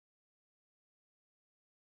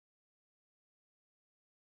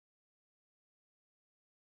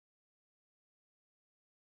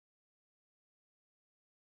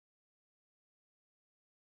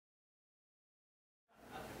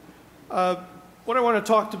What I want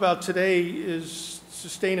to talk about today is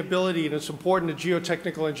sustainability, and it's important to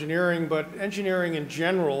geotechnical engineering, but engineering in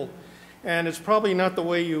general, and it's probably not the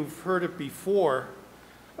way you've heard it before.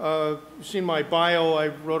 You've seen my bio. I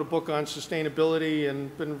wrote a book on sustainability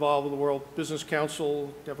and been involved with the World Business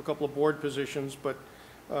Council, have a couple of board positions, but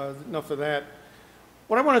enough of that.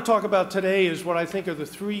 What I want to talk about today is what I think are the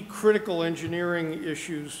three critical engineering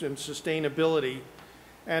issues in sustainability.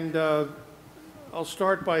 And I'll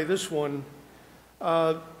start by this one.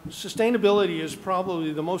 Sustainability is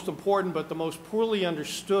probably the most important but the most poorly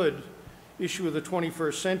understood issue of the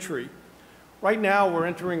 21st century. Right now we're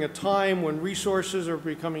entering a time when resources are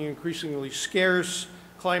becoming increasingly scarce,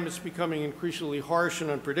 climate's becoming increasingly harsh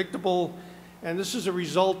and unpredictable, and this is a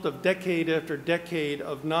result of decade after decade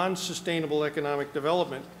of non-sustainable economic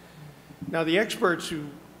development. Now the experts who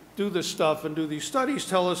do this stuff and do these studies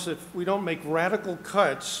tell us that if we don't make radical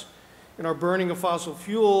cuts in our burning of fossil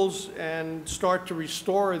fuels and start to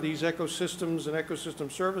restore these ecosystems and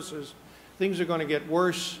ecosystem services, things are going to get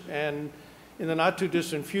worse, and in the not too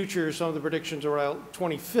distant future, some of the predictions are around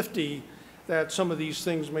 2050 that some of these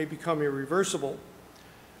things may become irreversible.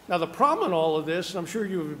 Now the problem in all of this, and I'm sure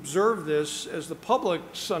you've observed this, as the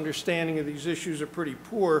public's understanding of these issues are pretty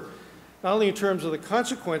poor, not only in terms of the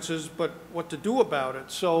consequences, but what to do about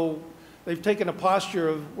it. So they've taken a posture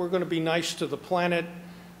of, we're going to be nice to the planet,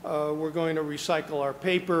 we're going to recycle our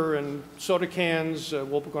paper and soda cans,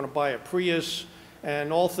 we're going to buy a Prius,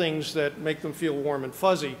 and all things that make them feel warm and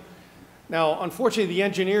fuzzy. Now, unfortunately, the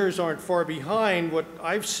engineers aren't far behind. What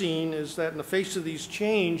I've seen is that in the face of these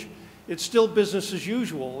change, it's still business as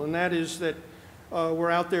usual, and that is that we're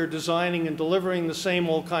out there designing and delivering the same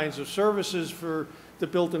old kinds of services for the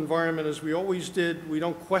built environment as we always did. We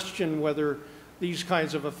don't question whether these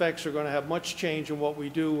kinds of effects are going to have much change in what we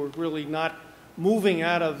do. We're really not moving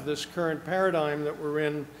out of this current paradigm that we're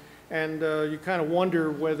in, and you kind of wonder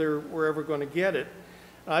whether we're ever going to get it.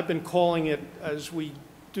 I've been calling it, as we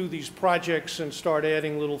do these projects and start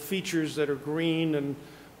adding little features that are green and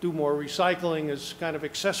do more recycling, as kind of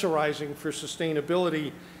accessorizing for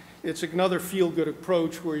sustainability. It's another feel-good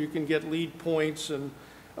approach where you can get lead points and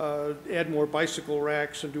add more bicycle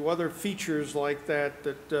racks and do other features like that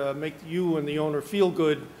that make you and the owner feel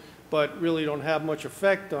good, but really don't have much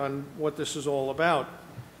effect on what this is all about.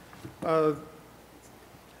 Now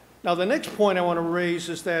the next point I want to raise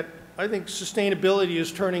is that I think sustainability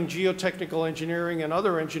is turning geotechnical engineering and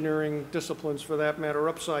other engineering disciplines, for that matter,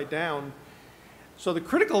 upside down. So the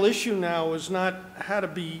critical issue now is not how to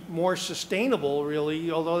be more sustainable, really,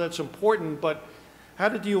 although that's important, but how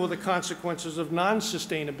to deal with the consequences of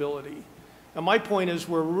non-sustainability. And my point is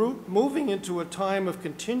we're moving into a time of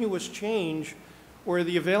continuous change where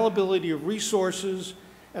the availability of resources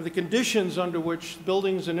and the conditions under which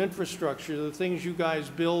buildings and infrastructure, the things you guys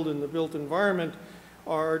build in the built environment,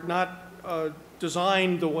 are not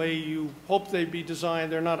designed the way you hope they'd be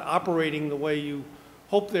designed. They're not operating the way you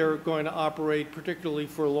hope they're going to operate, particularly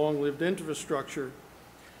for long-lived infrastructure.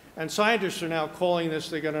 And scientists are now calling this,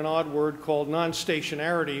 they got an odd word called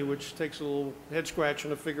non-stationarity, which takes a little head-scratching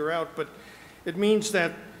to figure out, but it means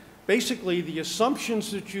that basically the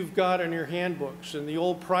assumptions that you've got in your handbooks and the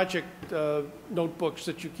old project notebooks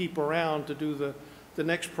that you keep around to do the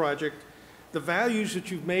next project, the values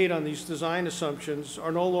that you've made on these design assumptions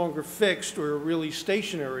are no longer fixed or really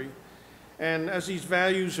stationary. And as these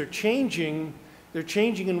values are changing, they're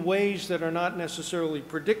changing in ways that are not necessarily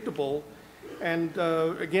predictable. And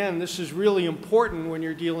again, this is really important when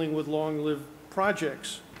you're dealing with long-lived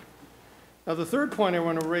projects. Now, the third point I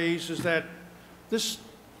want to raise is that this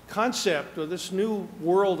concept, or this new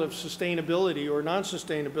world of sustainability or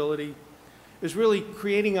non-sustainability, is really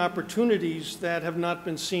creating opportunities that have not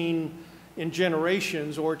been seen in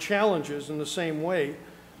generations, or challenges in the same way.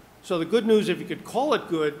 So the good news, if you could call it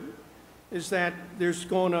good, is that there's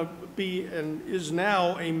going to be, and is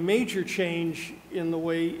now, a major change in the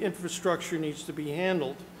way infrastructure needs to be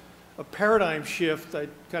handled. A paradigm shift, I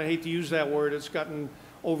kind of hate to use that word, it's gotten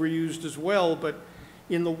overused as well, but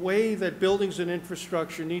in the way that buildings and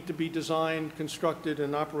infrastructure need to be designed, constructed,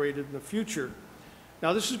 and operated in the future.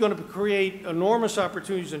 Now this is going to create enormous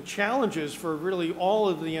opportunities and challenges for really all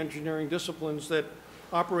of the engineering disciplines that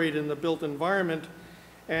operate in the built environment.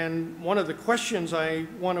 And one of the questions I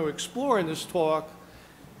want to explore in this talk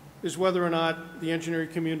is whether or not the engineering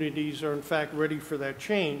communities are in fact ready for that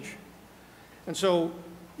change. And so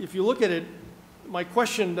if you look at it, my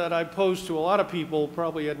question that I pose to a lot of people,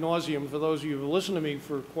 probably ad nauseum for those of you who have listened to me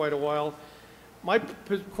for quite a while, my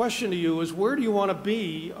question to you is, where do you want to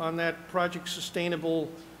be on that project sustainable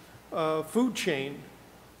food chain?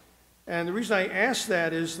 And the reason I ask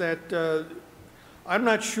that is that I'm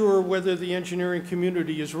not sure whether the engineering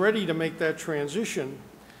community is ready to make that transition,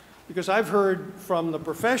 because I've heard from the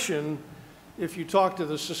profession, if you talk to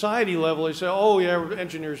the society level, they say, oh yeah,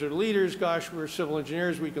 engineers are leaders, gosh, we're civil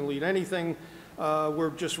engineers, we can lead anything,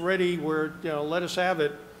 we're just ready, let us have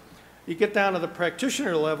it. You get down to the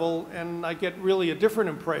practitioner level, and I get really a different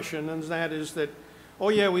impression, and that is that, oh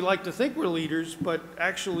yeah, we like to think we're leaders, but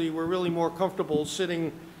actually we're really more comfortable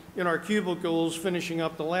sitting in our cubicles, finishing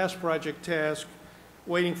up the last project task,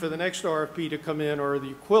 waiting for the next RFP to come in or the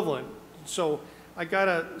equivalent. So I got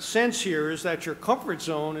a sense here is that your comfort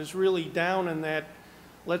zone is really down in that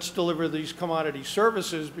let's deliver these commodity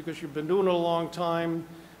services because you've been doing it a long time.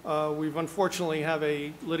 We've unfortunately have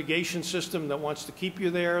a litigation system that wants to keep you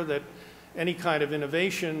there, that any kind of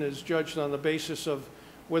innovation is judged on the basis of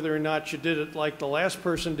whether or not you did it like the last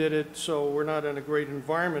person did it, so we're not in a great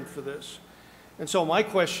environment for this. And so my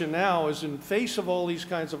question now is, in face of all these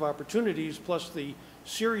kinds of opportunities, plus the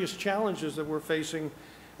serious challenges that we're facing,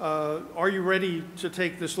 are you ready to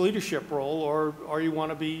take this leadership role, or you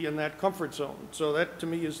want to be in that comfort zone? So that, to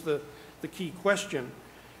me, is the key question.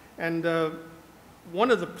 And one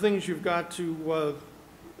of the things you've got to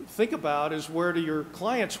think about is, where do your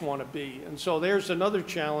clients want to be? And so there's another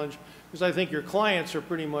challenge, because I think your clients are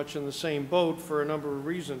pretty much in the same boat for a number of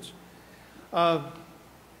reasons.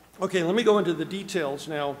 Okay, let me go into the details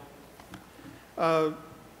now.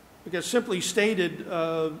 Because simply stated,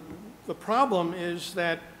 the problem is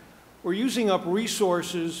that we're using up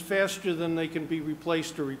resources faster than they can be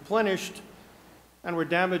replaced or replenished, and we're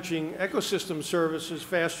damaging ecosystem services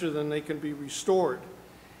faster than they can be restored.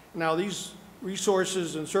 Now, these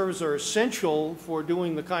resources and services are essential for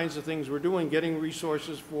doing the kinds of things we're doing, getting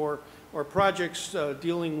resources for our projects,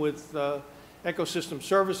 dealing with ecosystem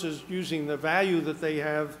services, using the value that they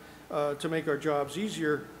have to make our jobs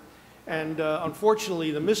easier. And unfortunately,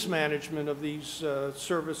 the mismanagement of these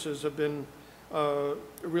services have been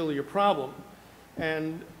really a problem.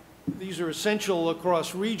 And these are essential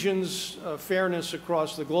across regions, fairness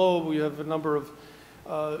across the globe. We have a number of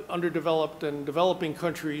underdeveloped and developing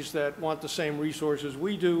countries that want the same resources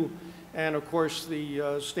we do. And of course,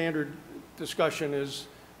 the standard discussion is,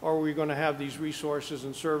 are we going to have these resources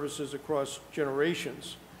and services across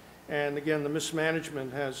generations? And again, the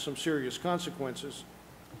mismanagement has some serious consequences.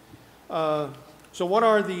 So what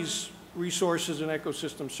are these resources and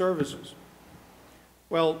ecosystem services?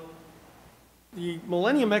 Well, the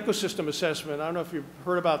Millennium Ecosystem Assessment, I don't know if you've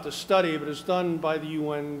heard about this study, but it's done by the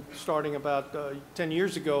UN starting about 10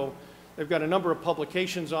 years ago. They've got a number of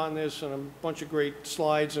publications on this and a bunch of great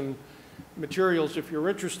slides and materials if you're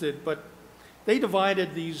interested. But they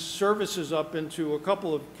divided these services up into a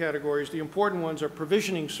couple of categories. The important ones are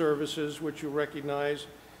provisioning services, which you recognize,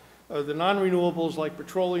 the non-renewables like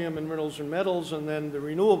petroleum and minerals and metals, and then the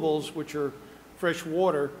renewables, which are fresh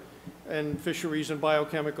water and fisheries and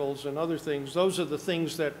biochemicals and other things. Those are the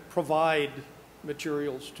things that provide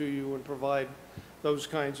materials to you and provide those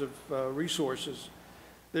kinds of resources.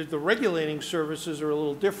 The regulating services are a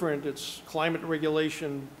little different. It's climate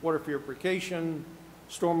regulation, water purification,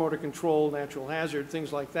 stormwater control, natural hazard,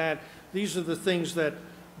 things like that. These are the things that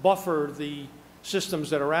buffer the systems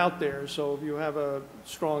that are out there. So if you have a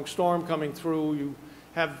strong storm coming through, you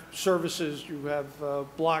have services, you have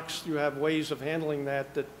blocks, you have ways of handling that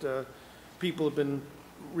people have been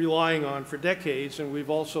relying on for decades, and we've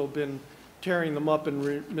also been tearing them up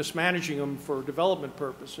and mismanaging them for development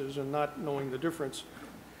purposes and not knowing the difference.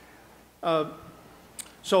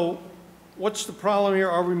 So what's the problem here?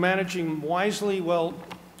 Are we managing wisely? Well,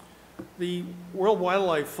 the World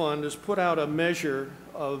Wildlife Fund has put out a measure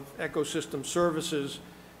of ecosystem services.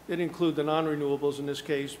 It includes the non-renewables in this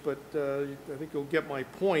case, but I think you'll get my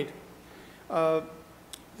point. The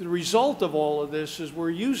result of all of this is we're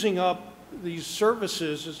using up these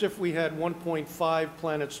services as if we had 1.5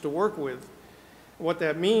 planets to work with. What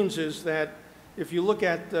that means is that if you look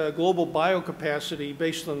at global biocapacity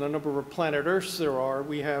based on the number of planet Earths there are,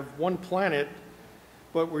 we have one planet,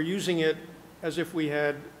 but we're using it as if we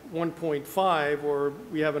had 1.5, or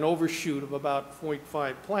we have an overshoot of about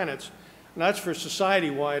 0.5 planets. And that's for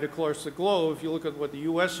society-wide across the globe. If you look at what the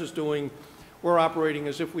US is doing, we're operating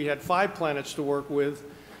as if we had 5 planets to work with,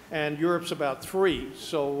 and Europe's about 3.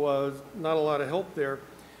 So not a lot of help there.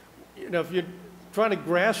 You know, if you're trying to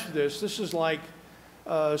grasp this, this is like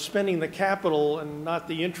spending the capital and not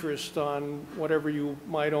the interest on whatever you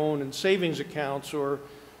might own in savings accounts, or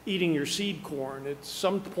eating your seed corn. At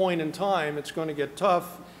some point in time, it's going to get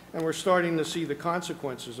tough, and we're starting to see the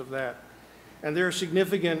consequences of that. And they're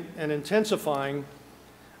significant and intensifying.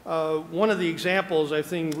 One of the examples, I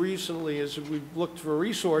think, recently, as we've looked for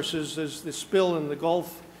resources, is the spill in the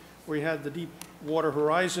Gulf where you had the Deepwater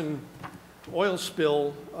Horizon oil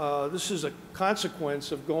spill. This is a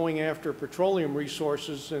consequence of going after petroleum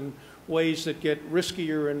resources in ways that get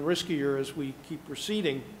riskier and riskier as we keep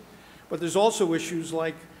proceeding. But there's also issues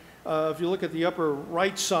like, if you look at the upper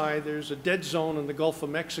right side, there's a dead zone in the Gulf of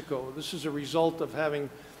Mexico. This is a result of having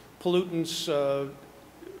pollutants,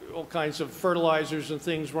 all kinds of fertilizers and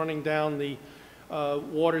things running down the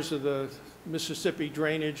waters of the Mississippi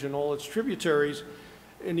drainage and all its tributaries.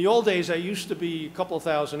 In the old days, that used to be a couple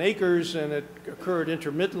thousand acres, and it occurred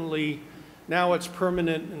intermittently. Now it's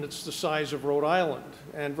permanent, and it's the size of Rhode Island.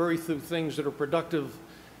 And very few things that are productive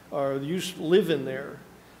live in there.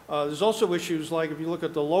 There's also issues like, if you look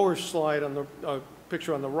at the lower slide on the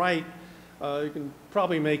picture on the right, you can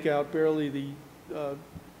probably make out barely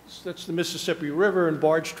that's the Mississippi River and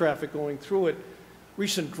barge traffic going through it.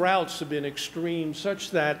 Recent droughts have been extreme,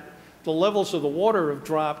 such that the levels of the water have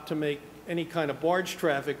dropped to make any kind of barge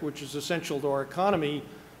traffic, which is essential to our economy,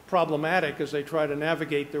 problematic as they try to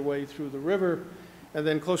navigate their way through the river. And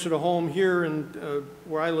then closer to home here, and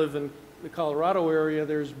where I live in the Colorado area,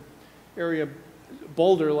 there's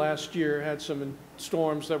Boulder last year had some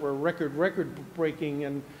storms that were record-breaking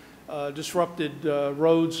and disrupted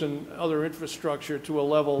roads and other infrastructure to a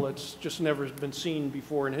level that's just never been seen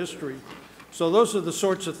before in history. So those are the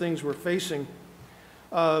sorts of things we're facing.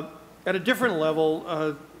 At a different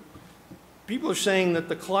level, people are saying that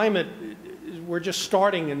the climate, we're just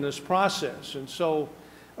starting in this process. And so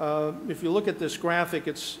if you look at this graphic,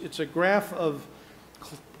 it's a graph of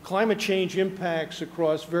climate change impacts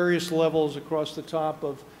across various levels across the top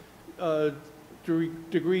of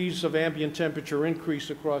degrees of ambient temperature increase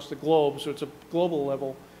across the globe. So it's a global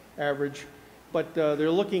level average. But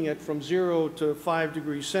they're looking at from 0 to 5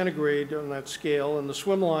 degrees centigrade on that scale. And the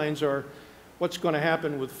swim lines are what's going to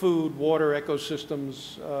happen with food, water,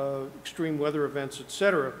 ecosystems, extreme weather events, et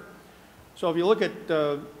cetera. So if you look at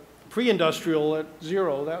pre-industrial at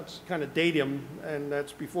 0, that's kind of datum, and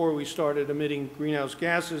that's before we started emitting greenhouse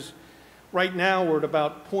gases. Right now, we're at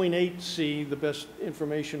about 0.8 C, the best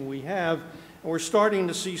information we have, and we're starting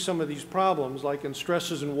to see some of these problems, like in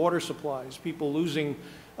stresses in water supplies, people losing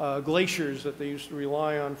glaciers that they used to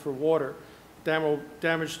rely on for water,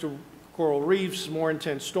 damage to coral reefs, more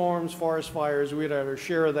intense storms, forest fires. We had our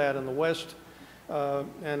share of that in the West,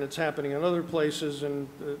 and it's happening in other places, and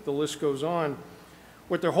the list goes on.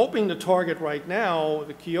 What they're hoping to target right now,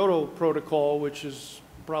 the Kyoto Protocol, which is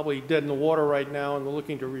probably dead in the water right now, and they're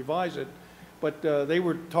looking to revise it, but they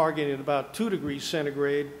were targeting about 2 degrees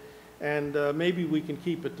centigrade, and maybe we can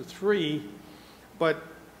keep it to 3. But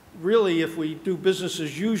really, if we do business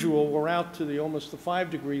as usual, we're out to almost the 5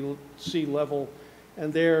 degree C level,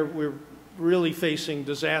 and there we're really facing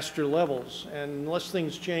disaster levels. And unless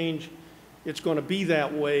things change, it's going to be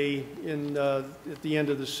that way at the end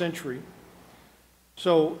of the century.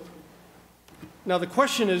 So now the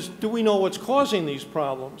question is, do we know what's causing these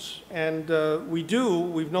problems? And we do.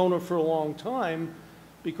 We've known it for a long time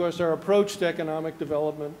because our approach to economic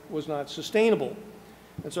development was not sustainable.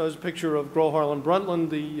 And so there's a picture of Gro Harlem Brundtland,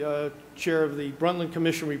 the chair of the Brundtland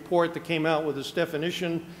Commission report that came out with this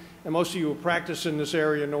definition. And most of you who practice in this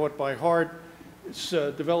area know it by heart. It's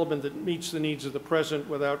development that meets the needs of the present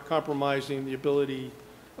without compromising the ability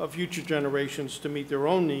of future generations to meet their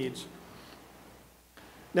own needs.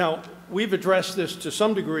 Now, we've addressed this to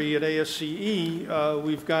some degree at ASCE.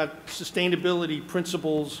 We've got sustainability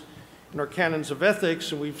principles in our canons of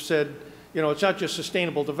ethics, and we've said, you know, it's not just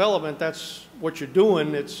sustainable development, that's what you're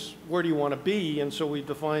doing, it's where do you want to be, and so we've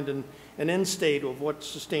defined an end state of what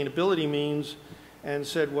sustainability means and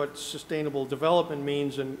said what sustainable development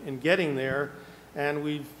means in getting there, and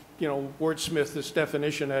we've, you know, wordsmithed this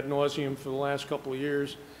definition ad nauseum for the last couple of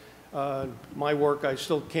years. My work, I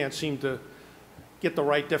still can't seem to get the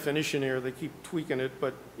right definition here. They keep tweaking it,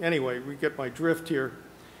 but anyway, we get my drift here.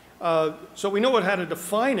 So we know how to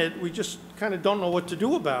define it, we just kind of don't know what to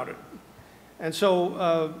do about it. And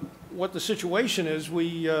so what the situation is,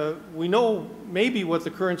 we know maybe what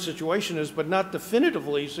the current situation is, but not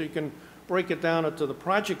definitively, so you can break it down to the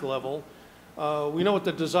project level. We know what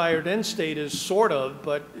the desired end state is, sort of,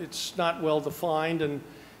 but it's not well defined, and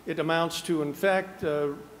it amounts to, in fact,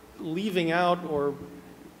 leaving out or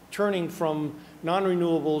turning from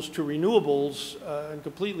non-renewables to renewables and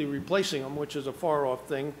completely replacing them, which is a far-off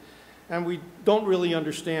thing. And we don't really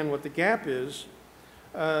understand what the gap is.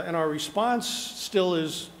 And our response still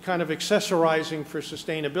is kind of accessorizing for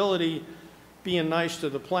sustainability, being nice to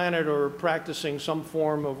the planet, or practicing some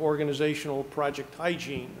form of organizational project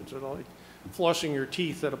hygiene. It's like flossing your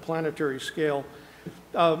teeth at a planetary scale.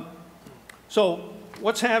 So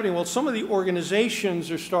what's happening? Well, some of the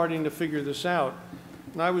organizations are starting to figure this out.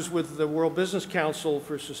 and I was with the World Business Council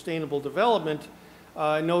for Sustainable Development,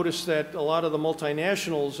 I noticed that a lot of the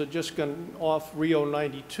multinationals had just gone off Rio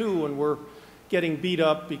 92 and were getting beat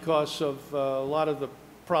up because of a lot of the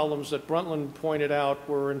problems that Brundtland pointed out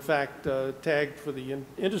were in fact tagged for the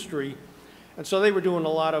industry. And so they were doing a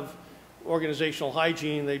lot of organizational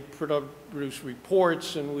hygiene. They produce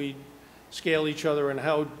reports, and we'd scale each other and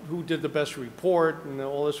who did the best report, and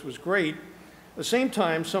all this was great. At the same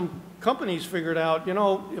time, some companies figured out, you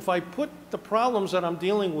know, if I put the problems that I'm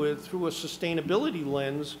dealing with through a sustainability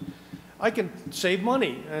lens, I can save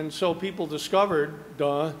money. And so people discovered,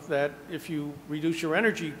 that if you reduce your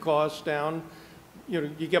energy costs down, you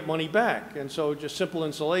get money back. And so just simple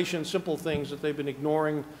insulation, simple things that they've been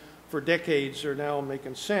ignoring for decades are now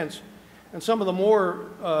making sense. And some of the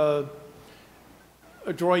more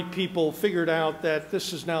adroit people figured out that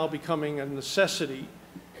this is now becoming a necessity.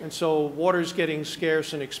 And so water's getting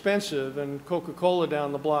scarce and expensive, and Coca-Cola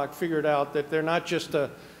down the block figured out that they're not just a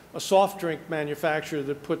soft drink manufacturer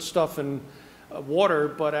that puts stuff in water,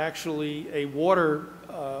 but actually a water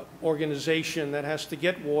organization that has to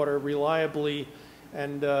get water reliably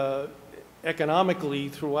and economically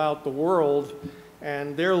throughout the world.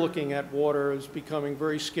 And they're looking at water as becoming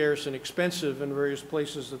very scarce and expensive in various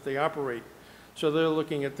places that they operate. So they're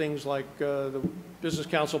looking at things like the Business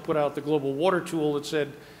Council put out the Global Water Tool that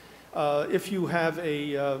said, if you have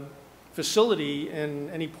a facility in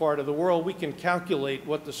any part of the world, we can calculate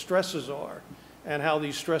what the stresses are and how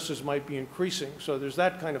these stresses might be increasing. So there's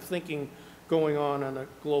that kind of thinking going on a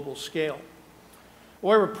global scale.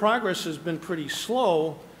 However, progress has been pretty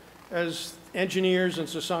slow as engineers and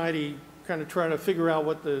society kind of try to figure out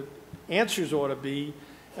what the answers ought to be,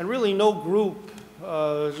 and really no group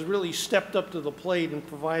has really stepped up to the plate and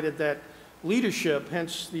provided that leadership,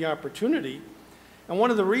 hence the opportunity. And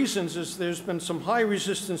one of the reasons is there's been some high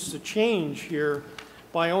resistance to change here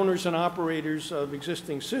by owners and operators of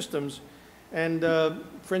existing systems. And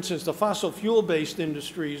for instance, the fossil fuel-based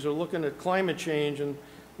industries are looking at climate change and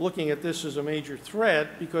looking at this as a major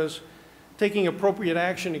threat, because taking appropriate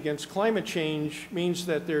action against climate change means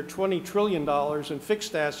that their $20 trillion in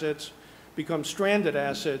fixed assets become stranded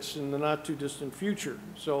assets in the not too distant future.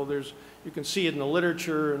 So you can see it in the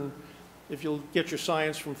literature, and if you'll get your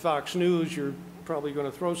science from Fox News, you're probably going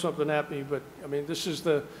to throw something at me, but I mean, this is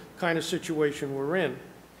the kind of situation we're in.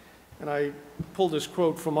 And I pulled this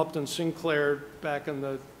quote from Upton Sinclair back in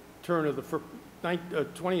the turn of the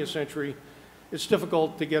 20th century. It's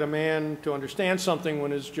difficult to get a man to understand something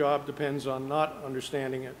when his job depends on not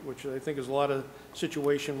understanding it, which I think is a lot of the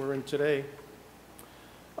situation we're in today.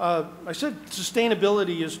 I said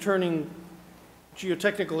sustainability is turning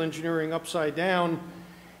geotechnical engineering upside down,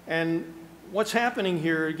 and what's happening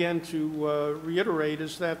here, again, to reiterate,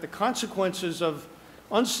 is that the consequences of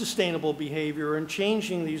unsustainable behavior and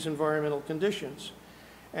changing these environmental conditions.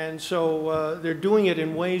 And so they're doing it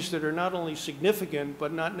in ways that are not only significant,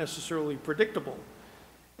 but not necessarily predictable.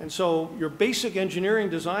 And so your basic engineering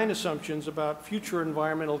design assumptions about future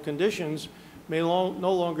environmental conditions may no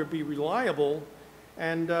longer be reliable,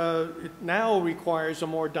 and it now requires a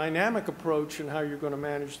more dynamic approach in how you're going to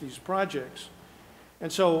manage these projects.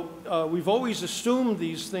 And so we've always assumed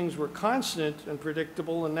these things were constant and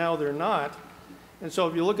predictable, and now they're not. And so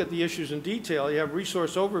if you look at the issues in detail, you have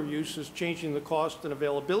resource overuse is changing the cost and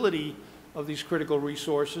availability of these critical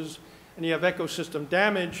resources, and you have ecosystem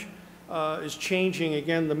damage is changing,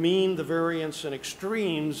 again, the mean, the variance, and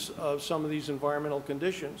extremes of some of these environmental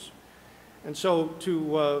conditions. And so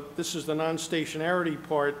this is the non-stationarity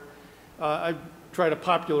part. I try to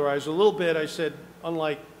popularize a little bit. I said,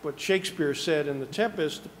 unlike what Shakespeare said in The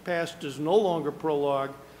Tempest, the past is no longer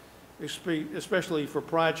prologue, especially for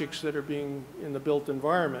projects that are being in the built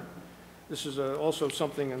environment. This is also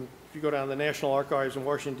something, and if you go down to the National Archives in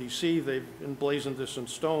Washington, D.C., they've emblazoned this in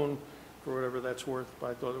stone for whatever that's worth, but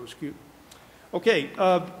I thought it was cute. Okay,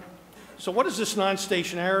 so what does this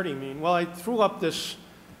non-stationarity mean? Well, I threw up this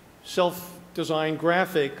self-designed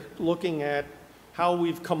graphic looking at how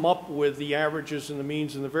we've come up with the averages and the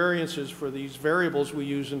means and the variances for these variables we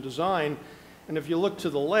use in design. And if you look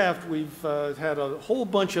to the left, we've had a whole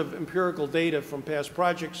bunch of empirical data from past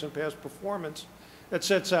projects and past performance that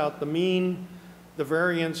sets out the mean, the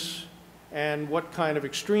variance, and what kind of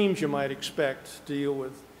extremes you might expect to deal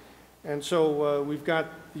with. And so we've got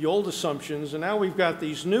the old assumptions, and now we've got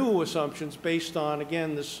these new assumptions based on,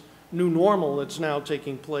 again, this new normal that's now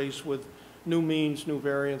taking place with new means, new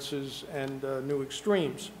variances, and new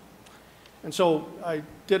extremes. And so I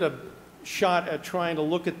did a shot at trying to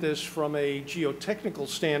look at this from a geotechnical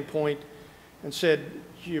standpoint and said,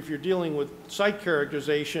 gee, if you're dealing with site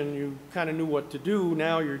characterization, you kind of knew what to do.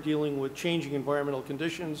 Now you're dealing with changing environmental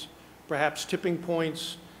conditions, perhaps tipping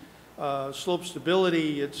points, slope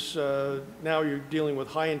stability. Now you're dealing with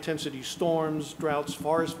high-intensity storms, droughts,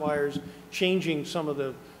 forest fires, changing some of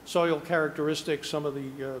the soil characteristics, some of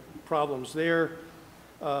the problems there.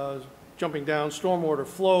 Jumping down, stormwater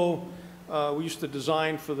flow. We used to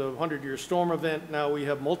design for the 100-year storm event. Now we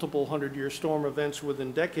have multiple 100-year storm events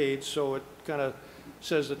within decades, so it kind of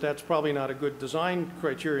says that that's probably not a good design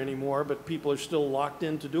criteria anymore, but people are still locked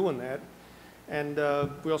into doing that. And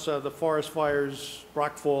we also have the forest fires,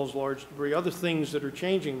 rock falls, large debris, other things that are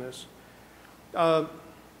changing this.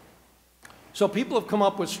 So people have come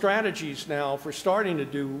up with strategies now for starting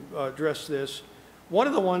to address this. One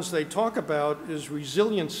of the ones they talk about is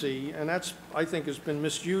resiliency, and that's, I think, has been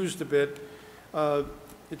misused a bit.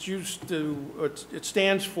 It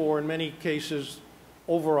stands for, in many cases,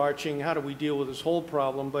 overarching, how do we deal with this whole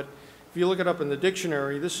problem? But if you look it up in the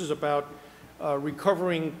dictionary, this is about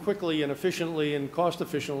recovering quickly and efficiently and cost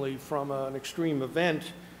efficiently from an extreme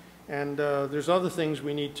event. And there's other things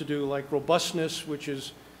we need to do, like robustness, which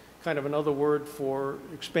is kind of another word for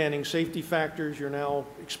expanding safety factors. You're now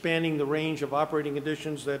expanding the range of operating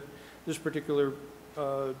conditions that this particular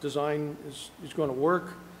design is going to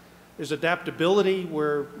work. There's adaptability,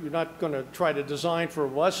 where you're not going to try to design for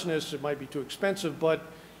robustness. It might be too expensive, but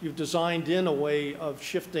you've designed in a way of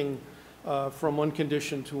shifting from one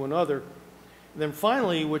condition to another. And then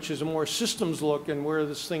finally, which is a more systems look and where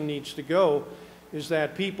this thing needs to go, is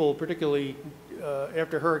that people, particularly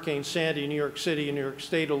after Hurricane Sandy in New York City and New York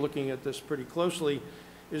State, are looking at this pretty closely,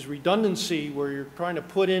 is redundancy, where you're trying to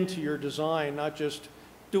put into your design, not just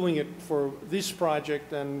doing it for this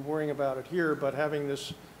project and worrying about it here, but having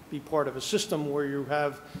this be part of a system where you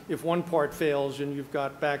have, if one part fails, and you've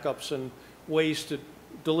got backups and ways to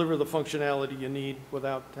deliver the functionality you need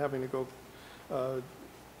without having to go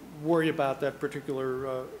worry about that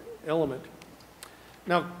particular element.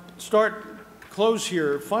 Now, close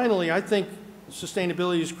here. Finally, I think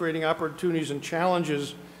sustainability is creating opportunities and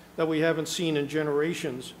challenges that we haven't seen in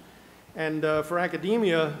generations. And for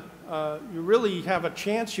academia, you really have a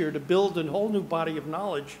chance here to build a whole new body of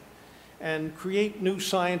knowledge and create new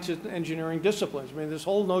science and engineering disciplines. I mean, this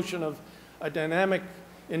whole notion of a dynamic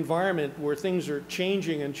environment where things are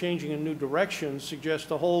changing and changing in new directions suggests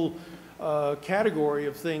a whole category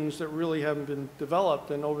of things that really haven't been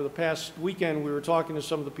developed. And over the past weekend, we were talking to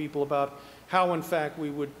some of the people about how, in fact,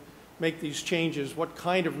 we would make these changes, what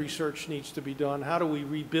kind of research needs to be done, how do we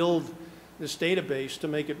rebuild this database to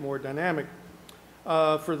make it more dynamic.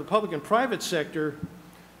 For the public and private sector,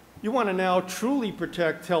 you want to now truly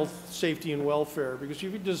protect health, safety, and welfare, because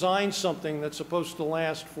if you design something that's supposed to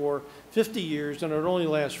last for 50 years and it only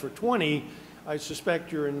lasts for 20, I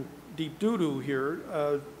suspect you're in deep doo-doo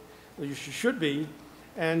here. You should be.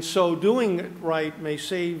 And so doing it right may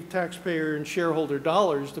save taxpayer and shareholder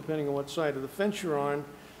dollars, depending on what side of the fence you're on.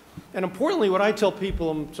 And importantly, what I tell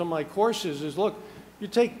people in some of my courses is, look, you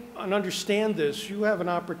take and understand this, you have an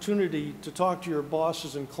opportunity to talk to your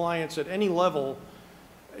bosses and clients at any level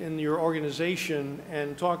in your organization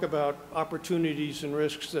and talk about opportunities and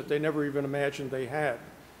risks that they never even imagined they had.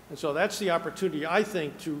 And so that's the opportunity, I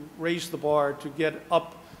think, to raise the bar, to get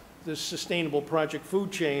up this sustainable project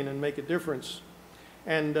food chain and make a difference.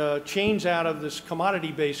 And change out of this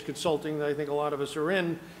commodity-based consulting that I think a lot of us are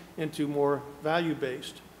in into more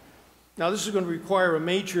value-based. Now, this is going to require a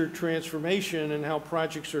major transformation in how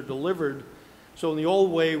projects are delivered. So in the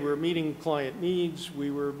old way, we're meeting client needs,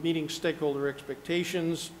 we were meeting stakeholder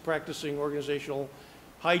expectations, practicing organizational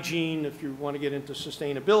hygiene if you want to get into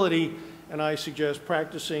sustainability, and I suggest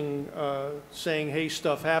practicing saying, hey,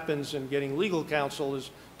 stuff happens, and getting legal counsel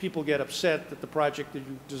as people get upset that the project that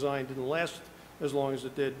you designed didn't last as long as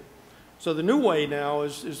it did. So the new way now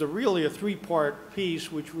is really a three-part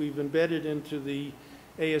piece, which we've embedded into the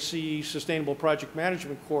ASCE Sustainable Project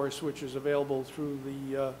Management course, which is available through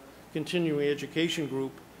the continuing education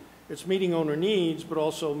group. It's meeting owner needs, but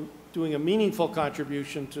also doing a meaningful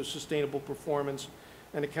contribution to sustainable performance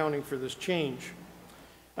and accounting for this change.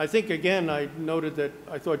 I think, again, I noted that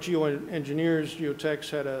I thought geoengineers, geotechs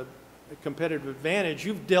had a competitive advantage.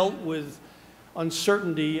 You've dealt with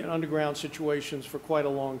uncertainty in underground situations for quite a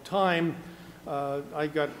long time. I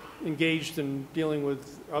got engaged in dealing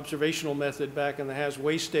with observational method back in the Haz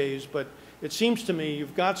waste days, but it seems to me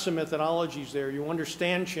you've got some methodologies there. You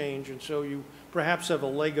understand change, and so you perhaps have a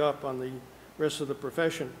leg up on the rest of the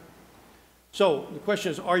profession. So the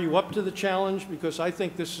question is, are you up to the challenge? Because I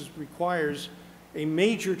think this requires a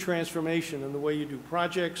major transformation in the way you do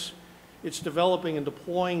projects. It's developing and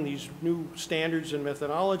deploying these new standards and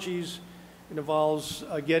methodologies. It involves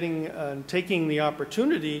taking the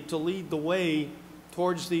opportunity to lead the way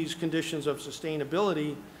towards these conditions of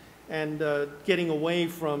sustainability and getting away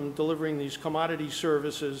from delivering these commodity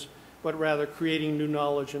services, but rather creating new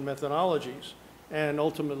knowledge and methodologies, and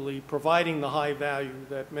ultimately providing the high value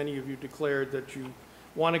that many of you declared that you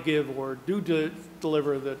want to give or do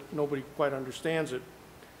deliver, that nobody quite understands it.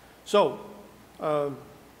 So,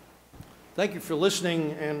 thank you for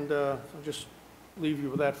listening, and I'll just leave you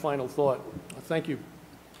with that final thought. Thank you.